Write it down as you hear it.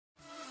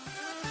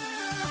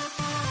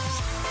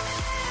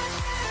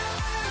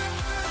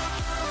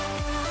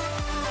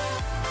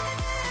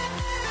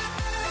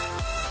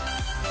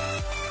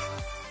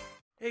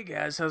Hey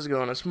guys, how's it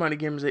going? It's Mighty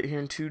Gamers 8 here,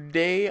 and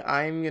today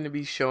I'm going to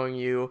be showing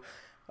you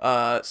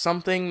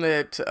something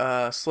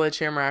that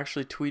Sledgehammer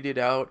actually tweeted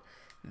out.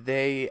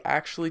 They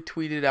actually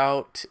tweeted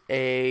out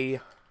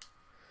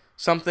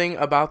something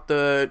about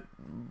the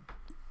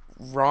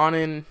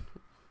Ronin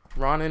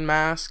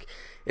mask.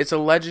 It's a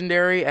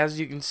legendary, as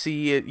you can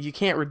see. You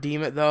can't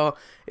redeem it though.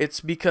 It's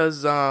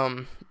because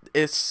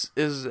it's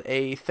is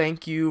a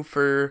thank you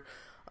for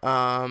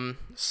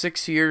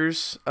 6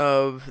 years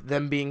of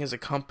them being as a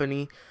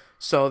company.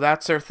 So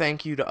that's their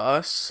thank you to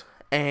us.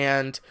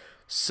 And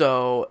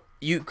so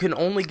you can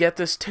only get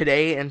this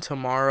today and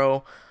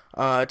tomorrow.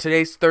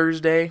 Today's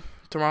Thursday,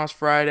 tomorrow's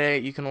Friday.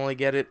 You can only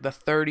get it the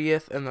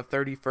 30th and the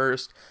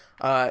 31st.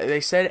 They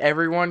said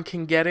everyone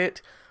can get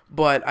it,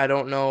 but I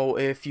don't know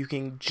if you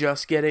can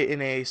just get it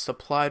in a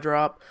supply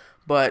drop.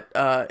 But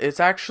it's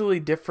actually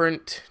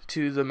different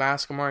to the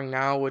mask I'm wearing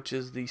now, which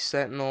is the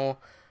Sentinel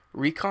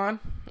Recon.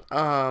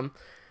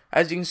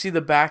 As you can see,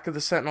 the back of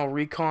the Sentinel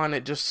Recon,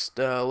 it just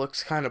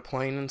looks kind of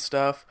plain and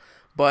stuff.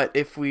 But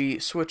if we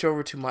switch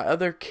over to my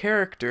other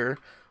character,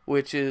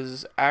 which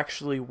is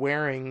actually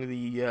wearing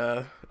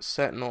the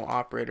Sentinel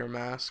Operator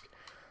mask,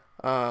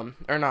 or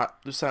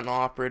not the Sentinel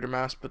Operator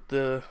mask, but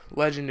the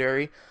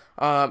Legendary,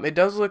 it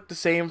does look the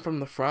same from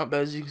the front,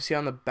 but as you can see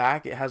on the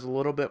back, it has a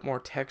little bit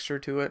more texture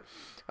to it.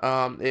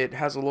 It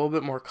has a little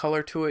bit more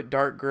color to it,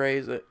 dark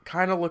grays. It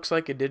kind of looks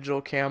like a digital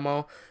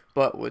camo,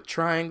 but with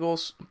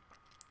triangles.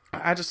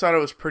 I just thought it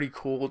was pretty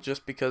cool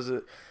just because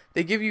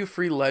they give you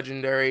free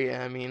legendary.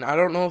 I mean, I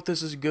don't know if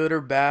this is good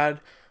or bad.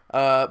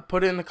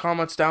 Put it in the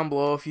comments down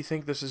below if you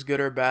think this is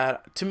good or bad.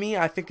 To me,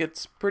 I think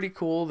it's pretty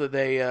cool that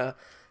they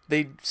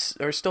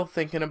are still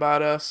thinking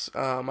about us.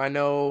 I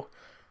know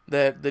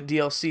that the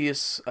DLC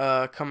is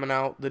coming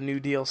out, the new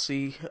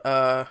DLC.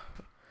 I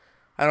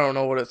don't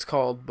know what it's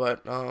called,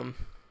 but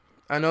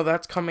I know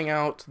that's coming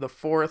out the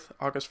 4th,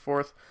 August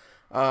 4th.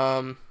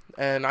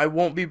 And I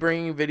won't be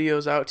bringing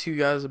videos out to you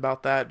guys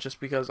about that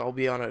just because I'll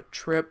be on a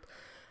trip.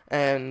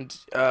 And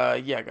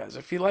yeah, guys,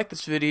 if you like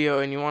this video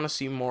and you want to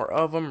see more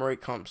of them,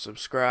 rate, comment,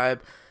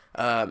 subscribe.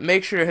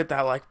 Make sure to hit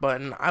that like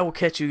button. I will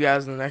catch you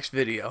guys in the next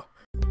video.